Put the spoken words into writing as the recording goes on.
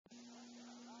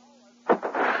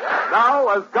Now,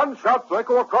 as gunshots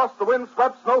echo across the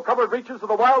wind-swept, snow-covered reaches of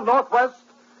the wild Northwest,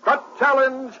 the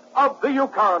challenge of the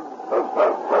Yukon.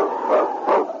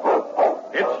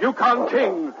 It's Yukon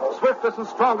King, swiftest and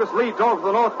strongest lead dog of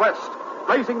the Northwest,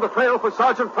 blazing the trail for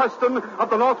Sergeant Preston of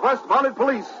the Northwest Mounted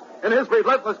Police in his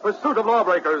relentless pursuit of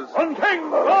lawbreakers. Run, King!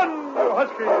 Run, you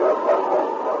husky!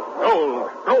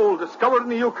 Gold discovered in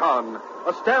the Yukon.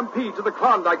 A stampede to the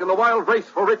Klondike in the wild race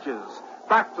for riches.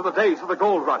 Back to the days of the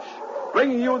gold rush.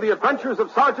 Bringing you the adventures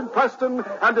of Sergeant Preston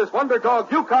and his wonder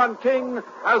dog Yukon King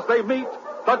as they meet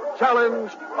the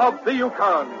challenge of the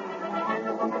Yukon.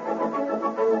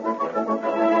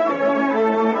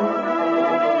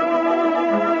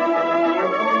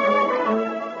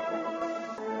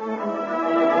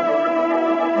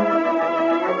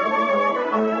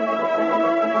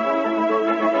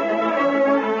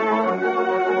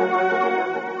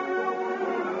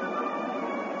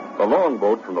 The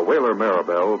longboat from the whaler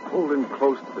Maribel pulled in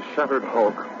close to the shattered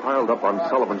hulk piled up on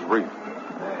Sullivan's Reef.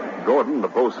 Gordon, the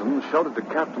bosun, shouted to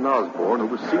Captain Osborne, who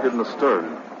was seated in the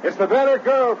stern. It's the battered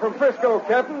girl from Frisco,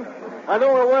 Captain. I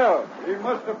know her well. He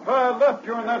must have piled up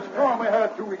during that storm we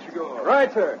had 2 weeks ago.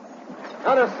 Right, sir.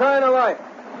 Not a sign of life.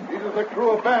 Either the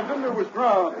crew abandoned or was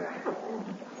drowned.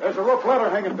 There's a rope ladder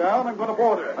hanging down. I'm going to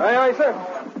board her. Aye, aye, sir.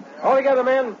 All together,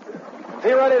 men.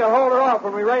 Be ready to haul her off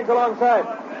when we range alongside.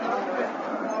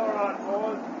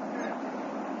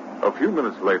 A few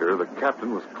minutes later, the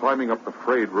captain was climbing up the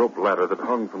frayed rope ladder that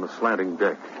hung from the slanting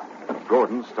deck.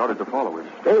 Gordon started to follow him.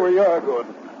 Stay where you are,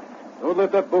 Gordon. Don't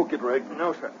let that boat get wrecked.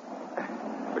 No, sir.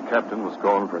 The captain was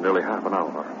gone for nearly half an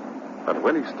hour. And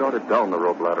when he started down the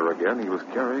rope ladder again, he was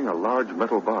carrying a large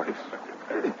metal box.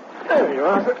 There you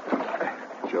are, sir.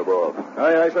 Shove off.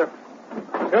 Aye, aye, sir.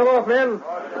 Shove off, men.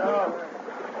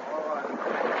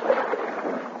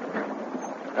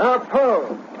 Now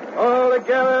pull. All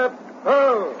together,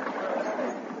 pull.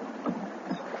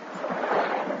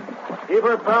 Keep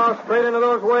her bow straight into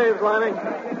those waves, Limey.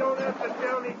 You don't have to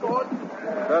tell me, Gordon.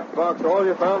 Is that box all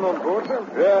you found on board, sir?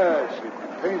 Yes, it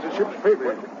contains the ship's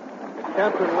paper. The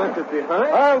captain left it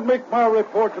behind? I'll make my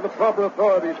report to the proper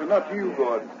authorities, and not you,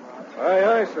 Gordon. Aye,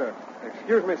 aye, sir.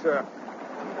 Excuse me, sir.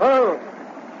 Pull.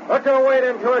 Put your weight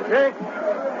into it, Jake.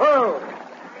 Pull.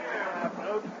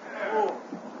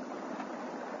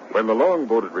 When the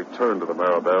longboat had returned to the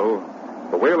Maribel,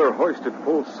 the whaler hoisted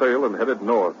full sail and headed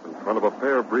north in front of a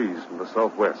fair breeze from the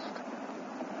southwest.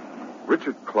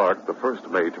 Richard Clark, the first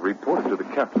mate, reported to the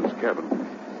captain's cabin.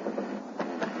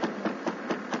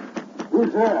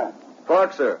 Who's there?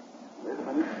 Clark, sir. Wait a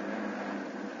minute.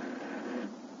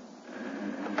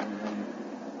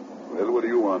 Well, what do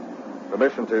you want?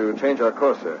 Permission to change our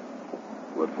course, sir.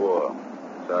 What for?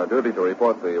 It's our duty to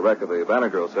report the wreck of the Banner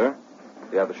Girl, sir.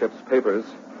 If you have the ship's papers,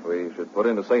 we should put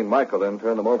into St. Michael and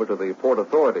turn them over to the port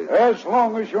authorities. As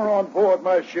long as you're on board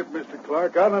my ship, Mr.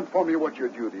 Clark, I'll inform you what your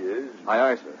duty is. Aye,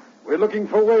 aye, sir. We're looking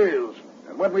for whales,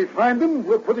 and when we find them,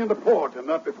 we'll put into port, and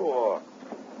not before.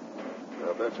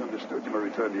 Well, if that's understood, you may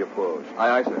return to your post. Aye,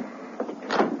 aye, sir.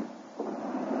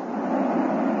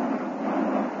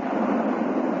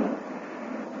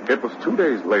 It was 2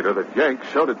 days later that Yank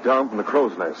shouted down from the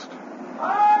crow's nest.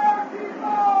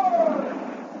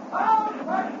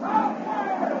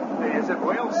 Is it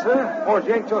whale, sir? Or is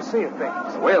Yank just seeing things?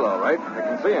 It's a whale, all right. I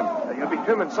can see him. You'll be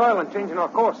trim and silent changing our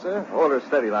course, sir. Hold her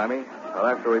steady, Limey. I'll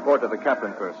have to report to the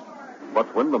captain first.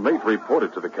 But when the mate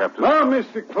reported to the captain... Now,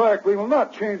 Mr. Clark, we will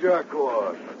not change our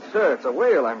course. Sir, it's a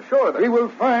whale, I'm sure of it. We will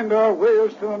find our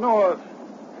whales to the north.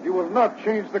 You will not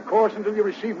change the course until you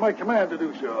receive my command to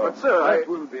do so. But, sir, That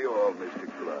will be all, Mr.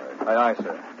 Clark. Aye, aye,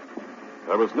 sir.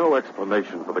 There was no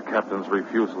explanation for the captain's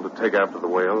refusal to take after the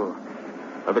whale,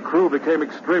 and the crew became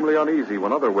extremely uneasy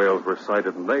when other whales were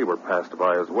sighted and they were passed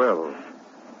by as well.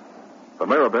 The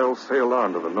Maribel sailed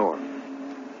on to the north.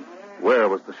 Where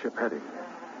was the ship heading?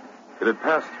 It had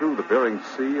passed through the Bering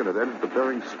Sea and had entered the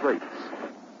Bering Straits.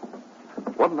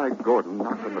 One night, Gordon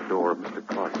knocked on the door of Mr.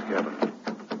 Clark's cabin.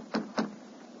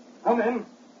 Come in.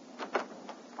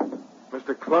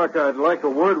 Mr. Clark, I'd like a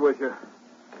word with you.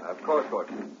 Of course,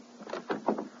 Gordon.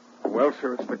 Well,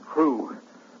 sir, it's the crew.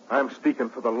 I'm speaking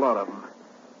for the lot of them.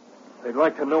 They'd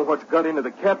like to know what's got into the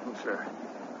captain, sir.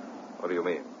 What do you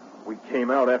mean? We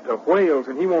came out after whales,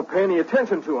 and he won't pay any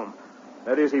attention to them.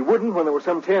 That is, he wouldn't when there was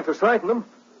some chance of sighting them.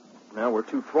 Now we're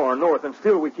too far north, and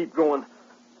still we keep going.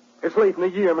 It's late in the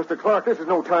year, Mr. Clark. This is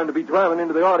no time to be driving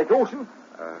into the Arctic Ocean.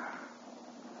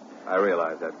 I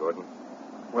realize that, Gordon.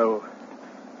 Well,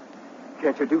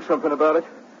 can't you do something about it?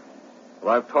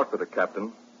 Well, I've talked with the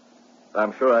captain.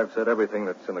 I'm sure I've said everything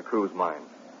that's in the crew's mind.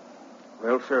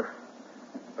 Well, sir,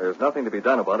 there's nothing to be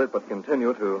done about it but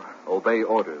continue to obey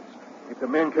orders. If the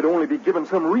man could only be given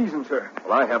some reason, sir.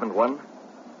 Well, I haven't one.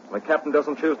 The captain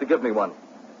doesn't choose to give me one.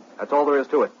 That's all there is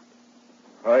to it.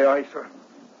 Aye, aye, sir.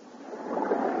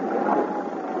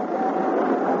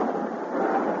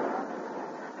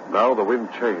 Now the wind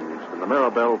changed, and the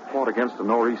Maribel fought against a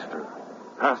nor'easter,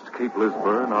 past Cape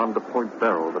Lisburne on to Point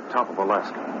Barrow, the top of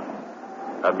Alaska.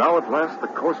 And now at last the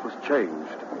course was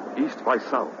changed, east by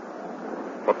south.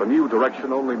 But the new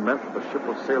direction only meant that the ship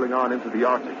was sailing on into the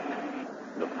Arctic.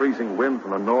 The freezing wind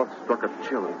from the north struck a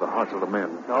chill into the hearts of the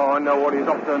men. Oh, I know what he's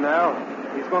up to now.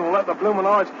 He's going to let the bloomin'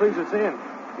 ice freeze us in.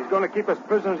 He's going to keep us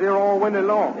prisoners here all winter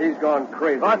long. He's gone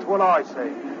crazy. That's what I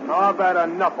say. I've had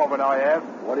enough of it, I have.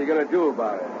 What are you going to do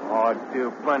about it? I'd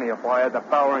do plenty if I had the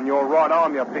power in your right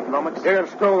arm, you big lummox. Here,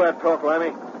 stow that talk,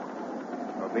 Lammy.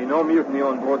 There'll be no mutiny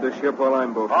on board this ship while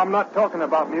I'm boating. I'm not talking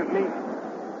about mutiny.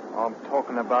 I'm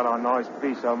talking about our nice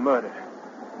piece of murder.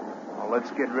 Now,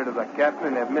 let's get rid of the captain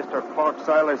and have Mr. Clark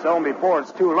sail us home before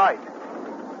it's too late.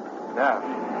 Now,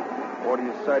 what do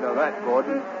you say to that,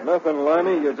 Gordon? Nothing,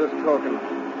 Lammy. You're just talking.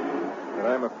 But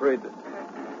I'm afraid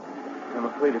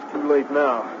it's too late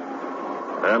now.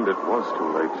 And it was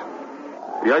too late.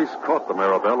 The ice caught the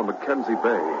Maribel in Mackenzie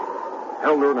Bay,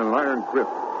 held her in an iron grip.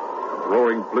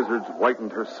 Roaring blizzards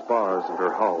whitened her spars and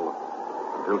her hull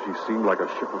until she seemed like a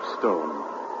ship of stone,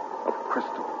 of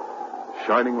crystal,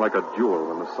 shining like a jewel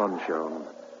when the sun shone,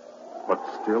 but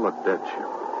still a dead ship,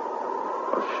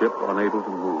 a ship unable to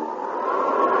move.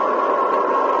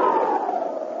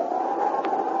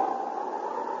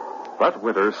 That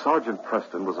winter, Sergeant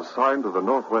Preston was assigned to the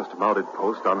Northwest Mounted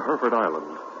Post on Hereford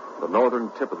Island, the northern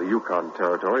tip of the Yukon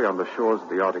Territory on the shores of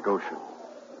the Arctic Ocean.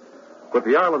 With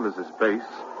the island as his base,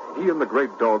 he and the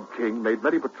great dog King made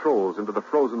many patrols into the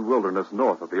frozen wilderness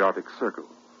north of the Arctic Circle.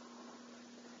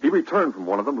 He returned from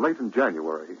one of them late in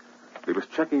January. He was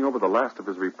checking over the last of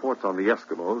his reports on the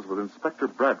Eskimos with Inspector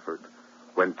Bradford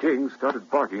when King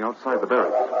started barking outside the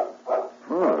barracks.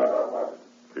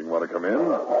 King want to come in?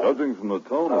 Judging from the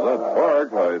tone of that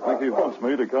bark, I think he wants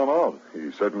me to come out.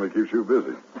 He certainly keeps you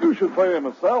busy. You should pay him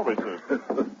a salary, sir.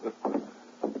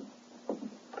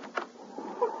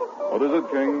 What is it,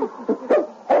 King?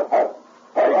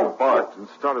 King barked and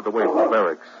started away from the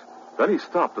barracks. Then he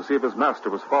stopped to see if his master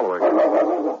was following.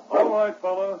 All right,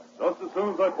 fella. Just as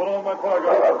soon as I put on my target.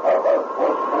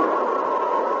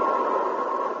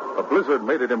 A blizzard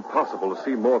made it impossible to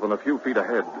see more than a few feet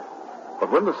ahead.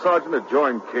 But when the sergeant had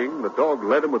joined King, the dog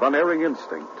led him with unerring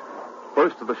instinct,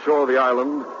 first to the shore of the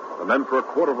island, and then for a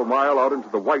quarter of a mile out into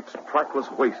the white, trackless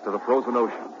waste of the frozen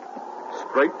ocean,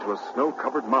 straight to a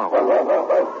snow-covered mound.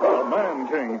 A man,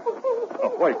 King. A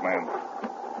white man.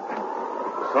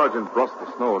 The sergeant brushed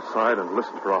the snow aside and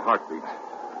listened for a heartbeat.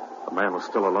 The man was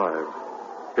still alive.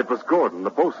 It was Gordon, the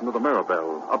bosun of the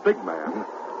Maribel, a big man,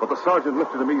 but the sergeant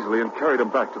lifted him easily and carried him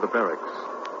back to the barracks.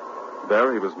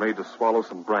 There he was made to swallow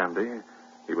some brandy.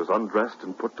 He was undressed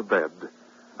and put to bed,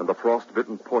 and the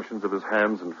frost-bitten portions of his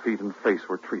hands and feet and face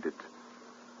were treated.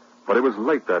 But it was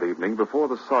late that evening before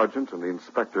the sergeant and the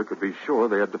inspector could be sure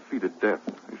they had defeated death.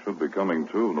 He should be coming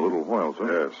to in a little while,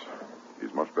 sir. Yes.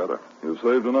 He's much better. You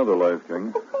saved another life,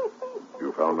 King.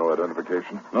 You found no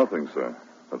identification? Nothing, sir.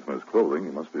 That's from his clothing.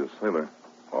 He must be a sailor.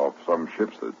 Off some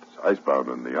ships that's icebound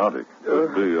in the Arctic.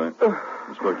 Could be,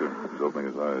 Inspector, he's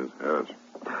opening his eyes. Yes.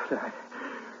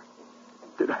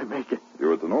 Did I make it?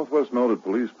 You're at the Northwest Mounted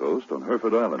Police Post on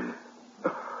Hereford Island.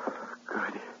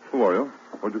 Good. Who are you?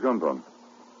 Where'd you come from?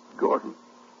 Gordon,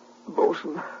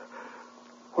 bosun,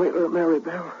 whaler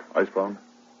Maribel. Icebound?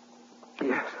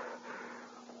 Yes.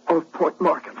 Off Point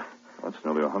Markham. That's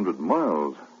nearly 100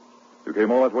 miles. You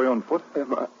came all that way on foot?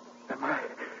 Am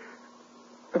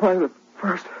I the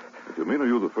first? If you mean, are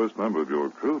you the first member of your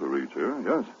crew to reach here?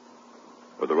 Yes.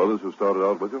 Were there others who started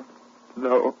out with you?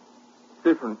 No.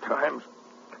 Different times.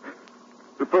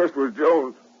 The first was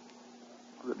Jones.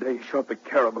 The day he shot the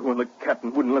caribou when the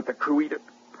captain wouldn't let the crew eat it.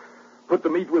 Put the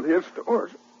meat with his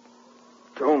stores.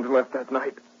 Jones left that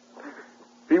night.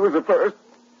 He was the first,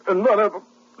 and none of them.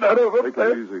 Take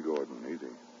it easy, Gordon,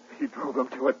 easy. He drove them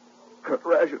to it. Cut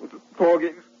rations,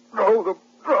 foggies, drove them.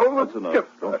 That's enough.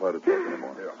 Don't try to talk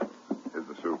anymore. Yeah. Here's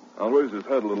the soup. I'll raise his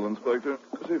head a little, Inspector.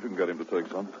 See if you can get him to take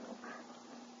some.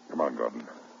 Come on, Gordon.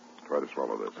 Try to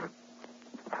swallow this.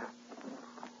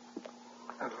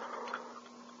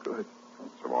 Good.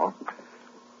 Some more?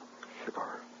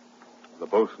 Sure. The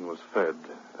bosun was fed,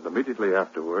 and immediately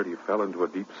afterward he fell into a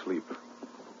deep sleep.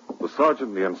 The sergeant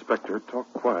and the inspector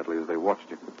talked quietly as they watched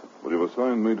him. Well, you've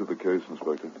assigned me to the case,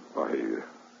 Inspector. Why,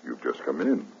 you've just come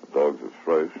in. The dog's as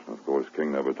fresh. Of course,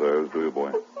 King never tires, do you,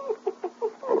 boy?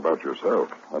 What about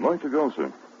yourself? I'd like to go,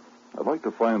 sir. I'd like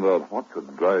to find out what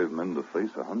could drive men to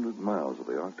face 100 miles of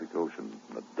the Arctic Ocean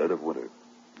in the dead of winter.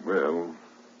 Well,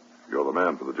 you're the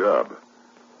man for the job.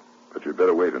 But you'd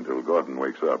better wait until Gordon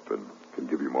wakes up and can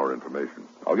give you more information.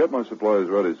 I'll get my supplies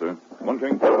ready, sir. One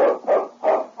King.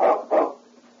 The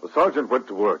sergeant went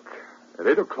to work. At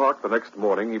 8 o'clock the next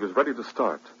morning, he was ready to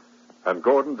start. And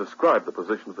Gordon described the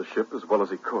position of the ship as well as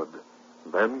he could.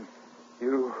 Then...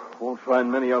 You won't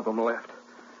find many of them left.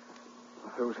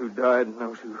 Those who died and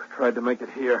those who tried to make it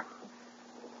here.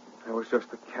 There was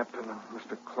just the captain and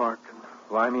Mr. Clark and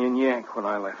Limey and Yank when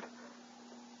I left.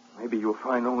 Maybe you'll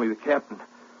find only the captain.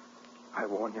 I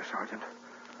warn you, Sergeant.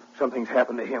 Something's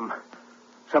happened to him.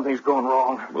 Something's gone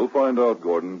wrong. We'll find out,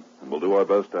 Gordon, and we'll do our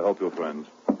best to help your friends.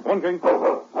 One King.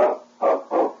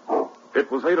 It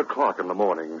was 8 o'clock in the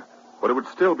morning, but it would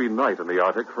still be night in the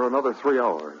Arctic for another 3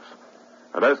 hours.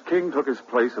 And as King took his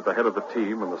place at the head of the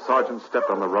team and the sergeant stepped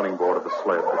on the running board of the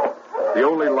sled, the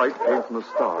only light came from the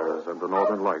stars and the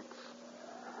northern lights.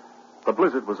 The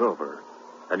blizzard was over,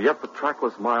 and yet the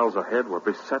trackless miles ahead were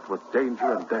beset with danger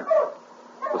and death.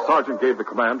 The sergeant gave the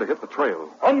command to hit the trail.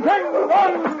 On King,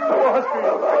 on!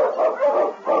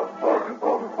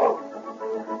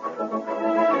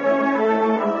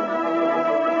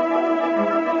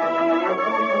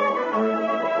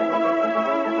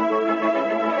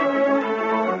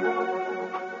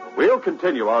 We'll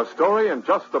continue our story in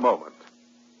just a moment.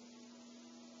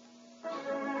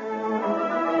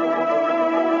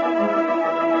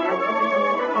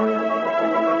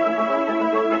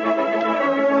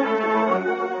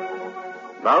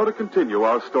 Now to continue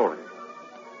our story.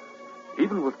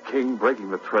 Even with King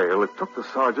breaking the trail, it took the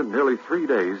sergeant nearly 3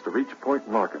 days to reach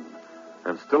Point Larkin,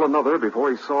 and still another before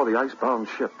he saw the icebound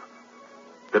ship.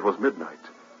 It was midnight.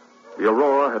 The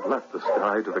aurora had left the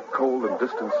sky to the cold and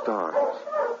distant stars.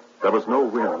 There was no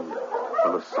wind,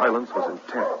 and the silence was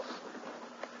intense.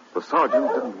 The sergeant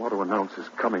didn't want to announce his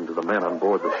coming to the men on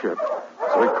board the ship,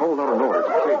 so he called out an order to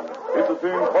King. Keep the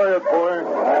scene quiet,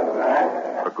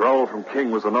 boy. A growl from King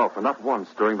was enough, and not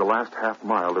once during the last half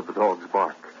mile did the dogs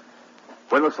bark.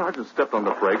 When the sergeant stepped on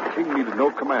the brake, King needed no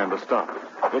command to stop.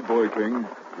 Good boy, King.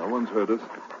 No one's heard us.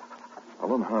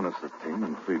 I'll unharness the team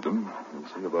and feed them and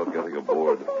see about getting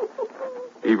aboard.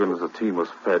 Even as the team was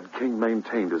fed, King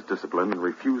maintained his discipline and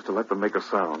refused to let them make a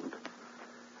sound.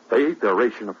 They ate their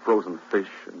ration of frozen fish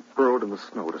and burrowed in the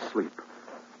snow to sleep.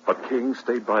 But King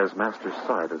stayed by his master's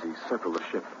side as he circled the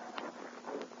ship.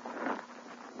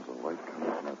 There's a light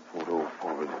coming from that photo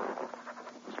forward.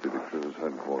 Must be the crew's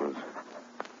headquarters.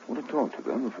 I want to talk to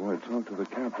them before I talk to the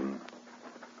captain.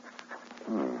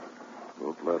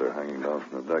 Rope ladder hanging down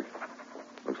from the deck.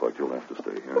 Looks like you'll have to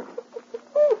stay here.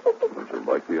 Don't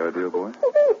you like the idea, boy?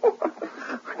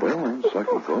 Well, on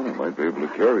second thought, I might be able to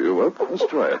carry you up. Let's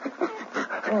try it.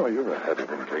 Oh, you're a heavy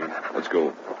one, King. Let's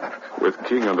go. With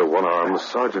King under one arm, the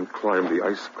sergeant climbed the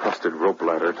ice-crusted rope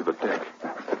ladder to the deck.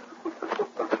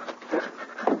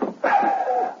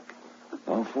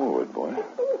 Now forward, boy.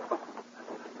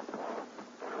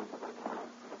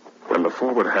 When the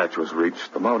forward hatch was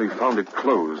reached, the Mountie found it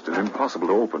closed and impossible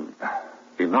to open.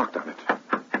 He knocked on it.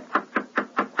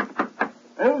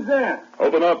 Who's there?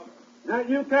 Open up. Is that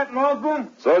you, Captain Osborne?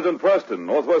 Sergeant Preston,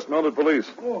 Northwest Mounted Police.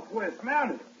 Northwest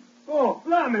Mounted. Oh,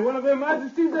 blimey, one of Her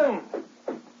Majesty's own.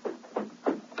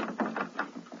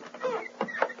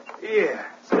 Here,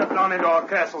 stepping on into our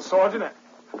castle, Sergeant.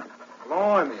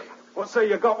 Blimey, what say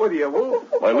you got with you, Wolf?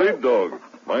 My lead dog.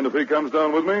 Mind if he comes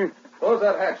down with me? Close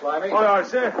that hatch, Limey. Aye, aye,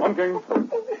 sir. One, King.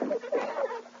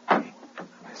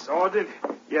 Sergeant,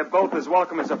 you're both as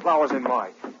welcome as the flowers in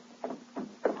May.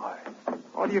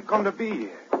 Why do you come to be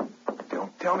here?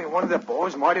 Don't tell me one of the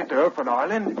boys might have to Hereford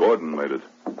Island. Gordon made it.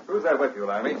 Who's that with you,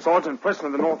 Limey? Sergeant Preston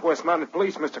of the Northwest Mounted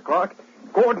Police, Mr. Clark.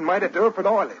 Gordon made it to Hereford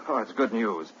Island. Oh, it's good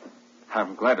news.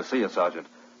 I'm glad to see you, Sergeant.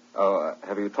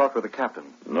 Have you talked with the captain?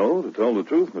 No, to tell the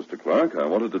truth, Mr. Clark, I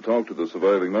wanted to talk to the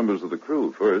surviving members of the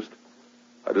crew first.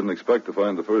 I didn't expect to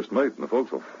find the first mate in the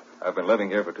forecastle. I've been living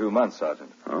here for 2 months,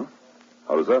 Sergeant. Huh?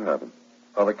 How does that happen?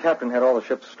 Well, the captain had all the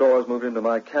ship's stores moved into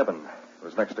my cabin. It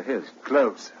was next to his.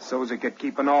 Close, so as he could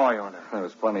keep an eye on her. There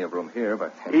was plenty of room here,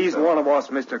 but... He's one of us,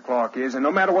 Mr. Clark is, and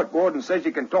no matter what Gordon says,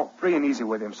 you can talk free and easy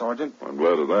with him, Sergeant. I'm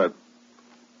glad of that.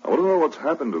 I want to know what's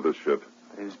happened to this ship.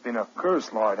 There's been a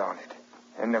curse laid on it.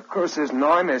 And the curse's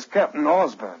name is Captain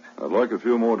Osborne. I'd like a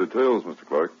few more details, Mr.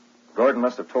 Clark. Gordon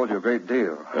must have told you a great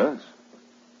deal. Yes.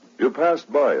 You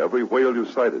passed by every whale you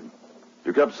sighted.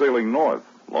 You kept sailing north,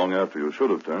 long after you should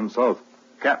have turned south.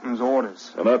 Captain's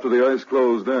orders. And after the ice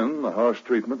closed in, the harsh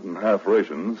treatment and half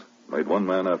rations made one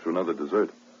man after another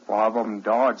desert. 5 of them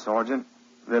died, Sergeant.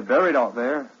 They're buried out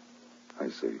there. I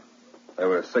see. There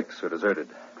were 6 who deserted.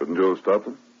 Couldn't you have stopped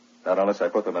them? Not unless I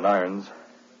put them in irons.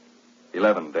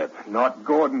 11 dead. Not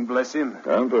Gordon, bless him.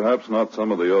 And perhaps not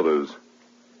some of the others.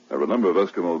 There are a number of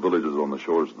Eskimo villages on the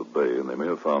shores of the bay, and they may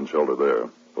have found shelter there.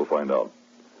 We'll find out.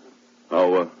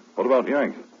 Now, what about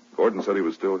Yank? Gordon said he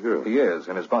was still here. He is,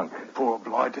 in his bunk. Poor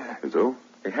blighter. Is who?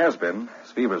 He has been.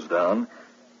 His fever's down.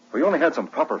 We only had some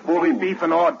proper food. Bully beef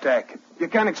and hardtack. You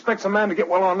can't expect some man to get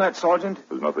well on that, Sergeant.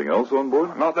 There's nothing else on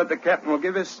board? Not that the captain will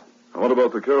give us. And what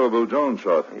about the caribou Jones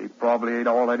shot? He probably ate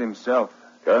all that himself.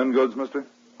 Canned goods, mister?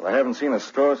 Well, I haven't seen a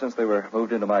store since they were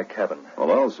moved into my cabin.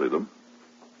 Well, I'll see them.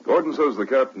 Gordon says the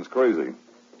captain's crazy.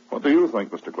 What do you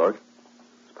think, Mr. Clark?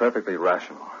 It's perfectly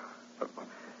rational.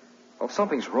 Well,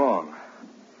 something's wrong.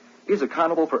 He's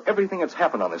accountable for everything that's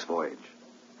happened on this voyage.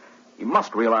 He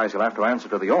must realize he'll have to answer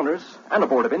to the owners and a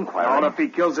board of inquiry. Not if he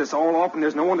kills us all off and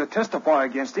there's no one to testify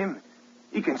against him.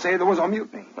 He can say there was a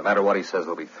mutiny. No matter what he says,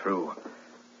 they'll be through.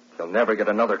 He'll never get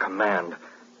another command.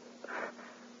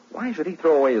 Why should he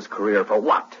throw away his career? For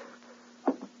what?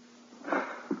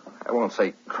 I won't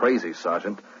say crazy,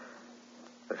 Sergeant.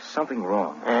 There's something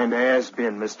wrong. And has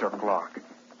been, Mr. Clark.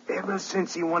 Ever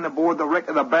since he went aboard the wreck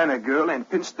of the Banner Girl and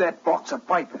pinched that box of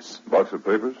papers. Box of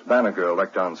papers? Banner Girl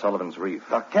wrecked on Sullivan's Reef.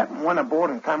 The captain went aboard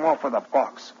and came off with a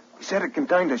box. He said it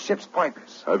contained the ship's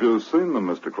papers. Have you seen them,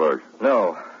 Mr. Clark?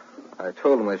 No. I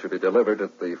told him they should be delivered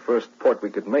at the first port we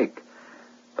could make.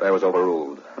 But I was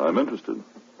overruled. I'm interested.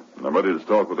 I'm ready to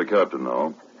talk with the captain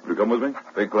now. Will you come with me?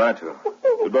 Be glad to.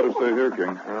 You'd better stay here,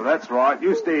 King. Well, that's right.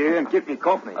 You stay here and keep me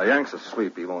company. Yank's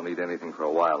asleep. He won't need anything for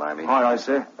a while, Limey. Aye,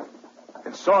 sir.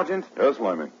 And Sergeant, Yes,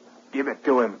 Limey. give it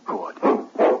to him good.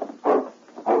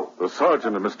 The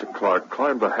sergeant and Mr. Clark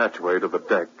climbed the hatchway to the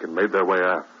deck and made their way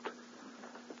aft.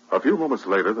 A few moments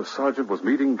later, the sergeant was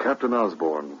meeting Captain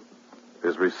Osborne.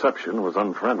 His reception was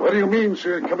unfriendly. What do you mean,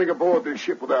 sir, coming aboard this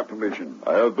ship without permission?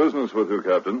 I have business with you,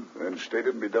 Captain. Then state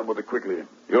it and be done with it quickly.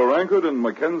 You're anchored in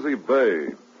Mackenzie Bay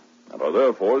and are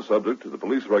therefore subject to the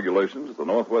police regulations of the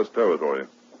Northwest Territory.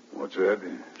 What's that?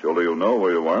 Surely you know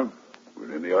where you are.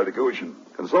 We're in the Arctic Ocean.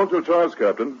 Consult your charts,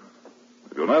 Captain.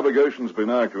 If your navigation's been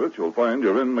accurate, you'll find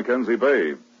you're in Mackenzie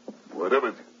Bay. What of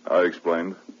it? I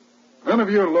explained. None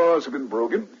of your laws have been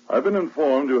broken. I've been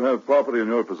informed you have property in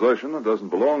your possession that doesn't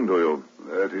belong to you.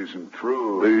 That isn't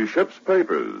true. The ship's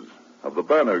papers of the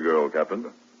Banner Girl, Captain.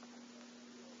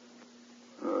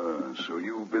 So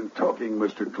you've been talking,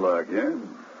 Mr. Clark, yeah?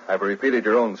 I've repeated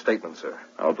your own statement, sir.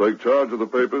 I'll take charge of the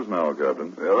papers now,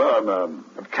 Captain. There are none.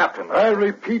 But, Captain... I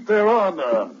repeat, there are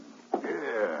none.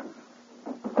 Here.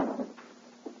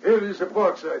 Here is the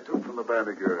box I took from the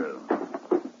Banner Girl.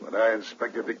 When I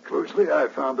inspected it closely, I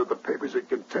found that the papers it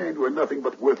contained were nothing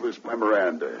but worthless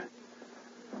memoranda.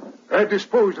 I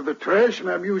disposed of the trash, and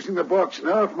I'm using the box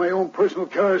now for my own personal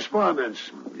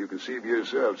correspondence. You can see for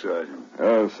yourself, Sergeant.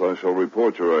 Yes, I shall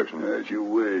report your action. As you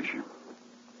wish.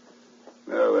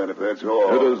 Well, then, if that's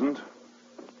all... It isn't.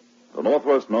 The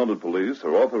Northwest Mounted Police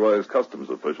are authorized customs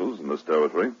officials in this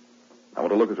territory. I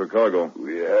want to look at your cargo.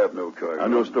 We have no cargo.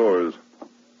 And your stores.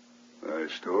 My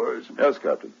stores? Yes,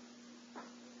 Captain.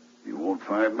 You won't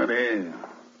find many.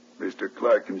 Mr.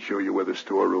 Clark can show you where the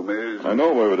storeroom is. I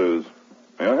know where it is.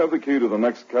 May I have the key to the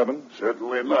next cabin?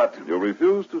 Certainly not. You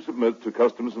refuse to submit to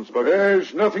customs inspection?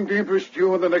 There's nothing to interest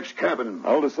you in the next cabin.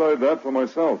 I'll decide that for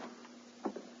myself.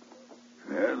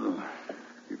 Well,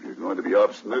 if you're going to be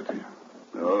obstinate,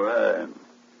 all right.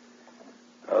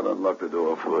 I'll unlock the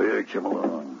door for you. Come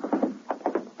along.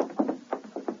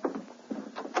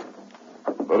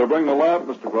 Better bring the lamp,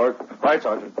 Mr. Clark. Right,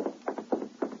 Sergeant.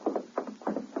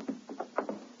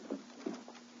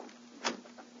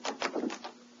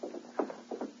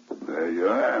 There you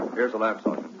are. Here's the lamp,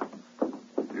 Sergeant.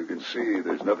 You can see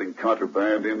there's nothing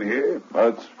contraband in here.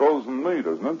 That's frozen meat,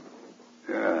 isn't it?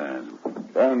 Yeah.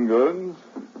 Canned goods,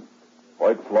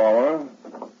 white flour,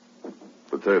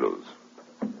 potatoes.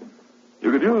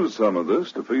 You could use some of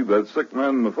this to feed that sick man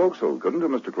in the forecastle, couldn't you,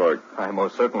 Mr. Clark? I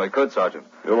most certainly could, Sergeant.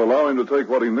 You'll allow him to take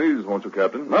what he needs, won't you,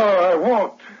 Captain? No, I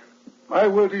won't. My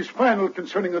word is final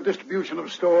concerning the distribution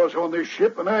of stores on this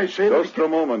ship, and I say that... Just a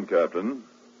moment, Captain.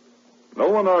 No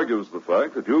one argues the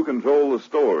fact that you control the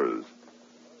stores.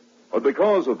 But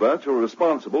because of that, you're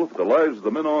responsible for the lives of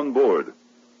the men on board.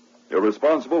 You're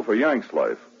responsible for Yank's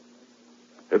life.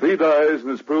 If he dies and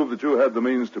it's proved that you had the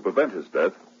means to prevent his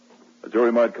death, the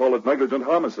jury might call it negligent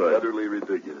homicide. Utterly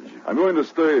ridiculous. I'm going to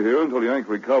stay here until Yank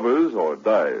recovers or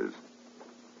dies.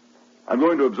 I'm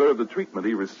going to observe the treatment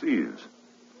he receives.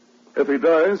 If he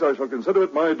dies, I shall consider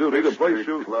it my duty to place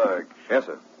you... Clark, Yes,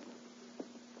 sir.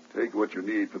 take what you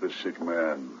need for the sick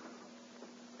man.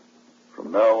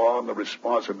 From now on, the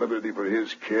responsibility for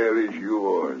his care is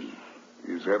yours.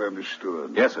 Is that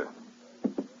understood? Yes, sir.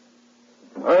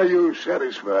 Are you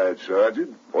satisfied,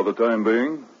 Sergeant? For the time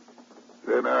being?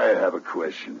 Then I have a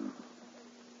question.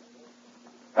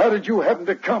 How did you happen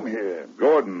to come here?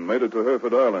 Gordon made it to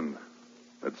Hereford Island.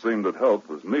 It seemed that help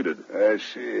was needed. I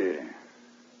see.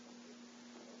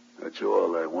 That's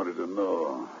all I wanted to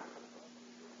know.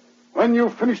 When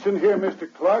you've finished in here,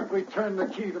 Mr. Clark, return the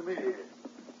key to me.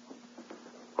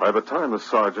 By the time the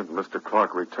sergeant and Mr.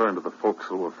 Clark returned to the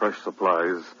forecastle with fresh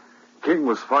supplies, King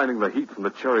was finding the heat from the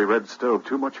cherry-red stove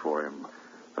too much for him,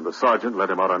 and the sergeant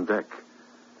led him out on deck.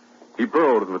 He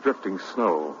burrowed in the drifting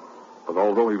snow, but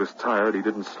although he was tired, he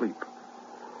didn't sleep.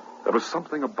 There was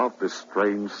something about this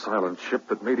strange, silent ship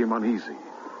that made him uneasy.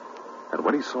 And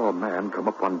when he saw a man come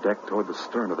up on deck toward the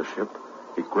stern of the ship,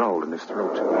 he growled in his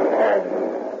throat.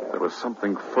 There was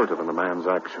something furtive in the man's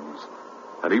actions,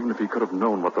 and even if he could have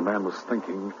known what the man was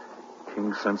thinking,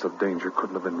 King's sense of danger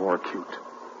couldn't have been more acute.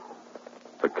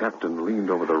 The captain leaned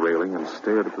over the railing and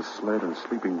stared at the sled and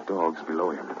sleeping dogs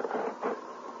below him.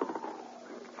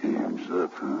 Game's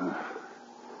up, huh?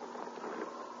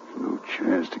 No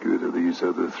chance to get rid of these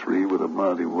other three with a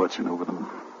Mountie watching over them.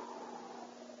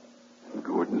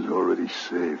 Gordon's already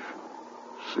safe.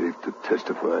 Safe to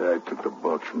testify I took the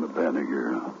box from the Banner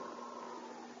girl.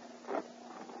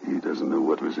 He doesn't know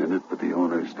what was in it, but the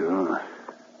owners do.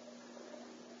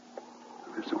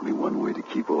 There's only one way to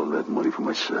keep all that money for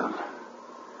myself.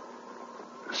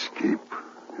 Escape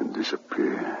and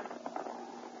disappear.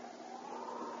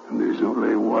 And there's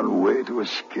only one way to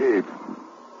escape.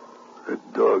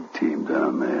 That dog team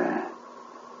down there.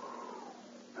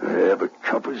 I have a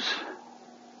compass.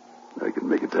 I can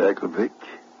make it to Aklavik,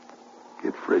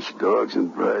 get fresh dogs,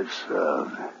 and drive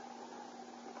south.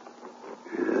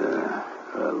 Yeah,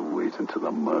 I'll wait until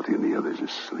the Mountie and the others are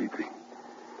sleeping.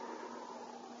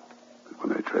 But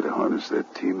when I try to harness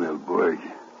that team, they'll bark.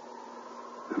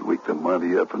 They'll wake the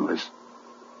Mountie up unless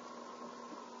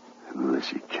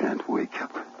he can't wake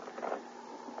up.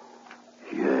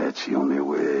 Yeah, it's the only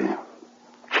way.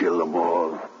 Kill them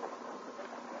all.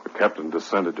 The captain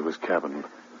descended to his cabin.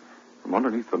 From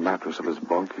underneath the mattress of his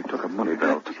bunk, he took a money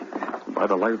belt. And by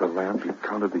the light of the lamp, he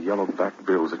counted the yellow-backed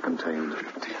bills it contained.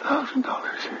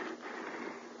 $50,000.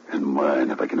 And mine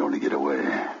if I can only get away.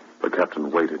 The captain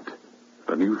waited.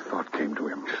 A new thought came to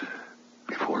him.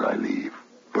 Before I leave,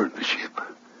 burn the ship.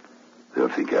 They'll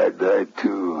think I died,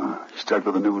 too. Start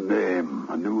with a new name.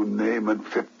 A new name and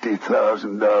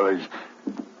 $50,000.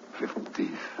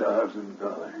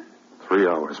 $50,000. 3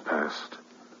 hours passed.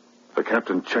 The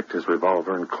captain checked his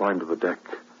revolver and climbed to the deck.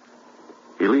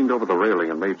 He leaned over the railing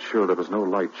and made sure there was no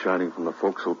light shining from the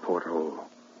forecastle porthole.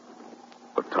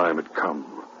 The time had come.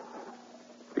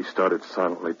 He started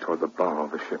silently toward the bow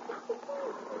of the ship.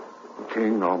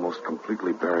 King, almost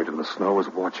completely buried in the snow, was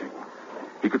watching.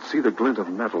 He could see the glint of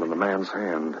metal in the man's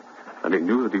hand, and he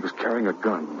knew that he was carrying a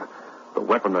gun, the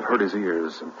weapon that hurt his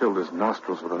ears and filled his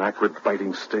nostrils with an acrid,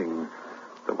 biting sting,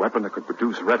 the weapon that could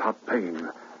produce red-hot pain.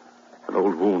 An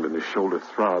old wound in his shoulder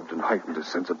throbbed and heightened his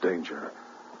sense of danger.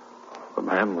 The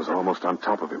man was almost on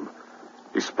top of him.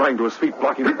 He sprang to his feet,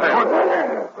 blocking the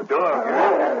path. The dog.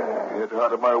 Get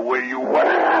out of my way, you what?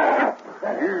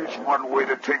 Here's one way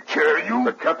to take care of you.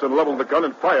 The captain leveled the gun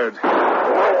and fired.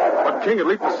 But King had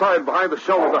leaped aside behind the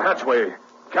shelf of the hatchway.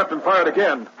 Captain fired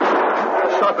again.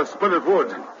 A shot that splintered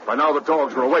wood. By now the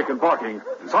dogs were awake and barking.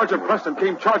 Sergeant Preston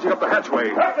came charging up the hatchway.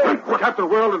 The captain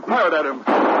whirled and fired at him.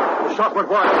 The shot went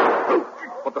wide.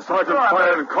 But the sergeant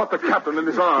fired and caught the captain in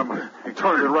his arm. He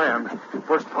turned and ran. The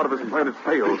first part of his plan had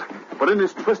failed. But in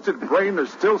his twisted brain, there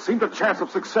still seemed a chance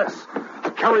of success.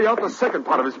 To carry out the second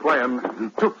part of his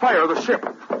plan. To fire the ship.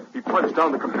 He plunged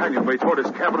down the companionway toward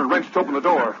his cabin and wrenched open the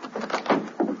door.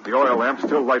 The oil lamp,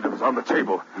 still lighted, was on the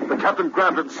table. The captain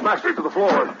grabbed it and smashed it to the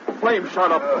floor. Flames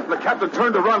shot up. The captain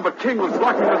turned to run, but King was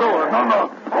blocking the door.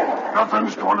 No.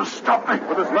 Nothing's going to stop me.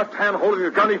 With his left hand holding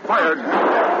the gun, he fired.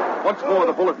 Once more,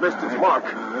 the bullet missed its mark.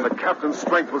 The captain's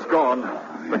strength was gone.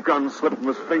 The gun slipped from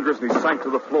his fingers, and he sank to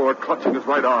the floor, clutching his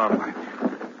right arm.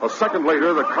 A second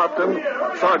later, the captain,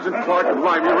 Sergeant Clark, and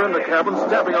Limey were in the cabin,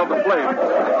 stamping out the flames.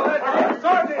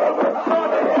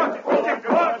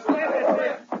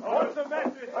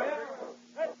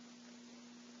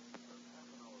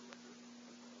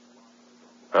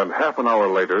 And half an hour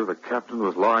later, the captain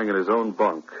was lying in his own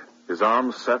bunk, his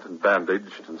arms set and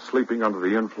bandaged, and sleeping under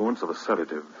the influence of a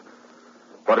sedative.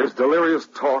 But his delirious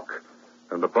talk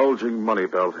and the bulging money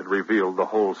belt had revealed the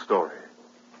whole story.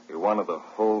 He wanted the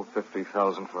whole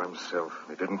 $50,000 for himself.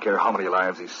 He didn't care how many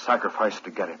lives he sacrificed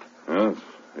to get it. Yes,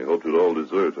 he hoped we'd all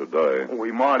desert or die.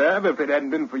 We might have if it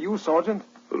hadn't been for you, Sergeant.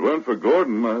 If it weren't for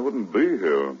Gordon, I wouldn't be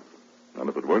here. And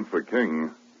if it weren't for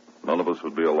King, none of us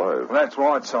would be alive. That's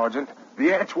right, Sergeant. The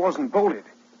hatch wasn't bolted.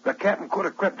 The captain could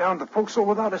have crept down the forecastle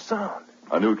without a sound.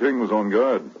 I knew King was on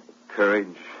guard.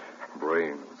 Courage,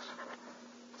 brains.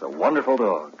 It's a wonderful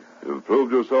dog. You've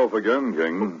proved yourself again,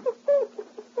 King.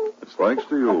 It's thanks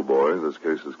to you, boy, this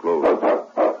case is closed.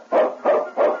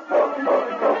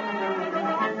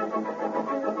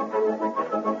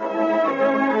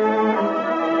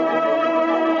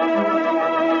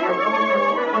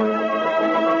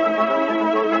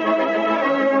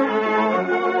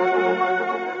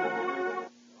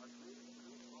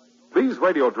 These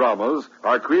radio dramas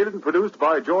are created and produced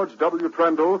by George W.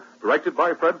 Trendle, directed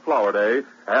by Fred Flowerday,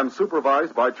 and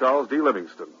supervised by Charles D.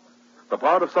 Livingston. The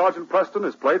part of Sergeant Preston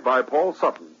is played by Paul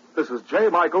Sutton. This is J.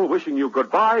 Michael wishing you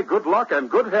goodbye, good luck, and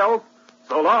good health.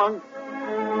 So long.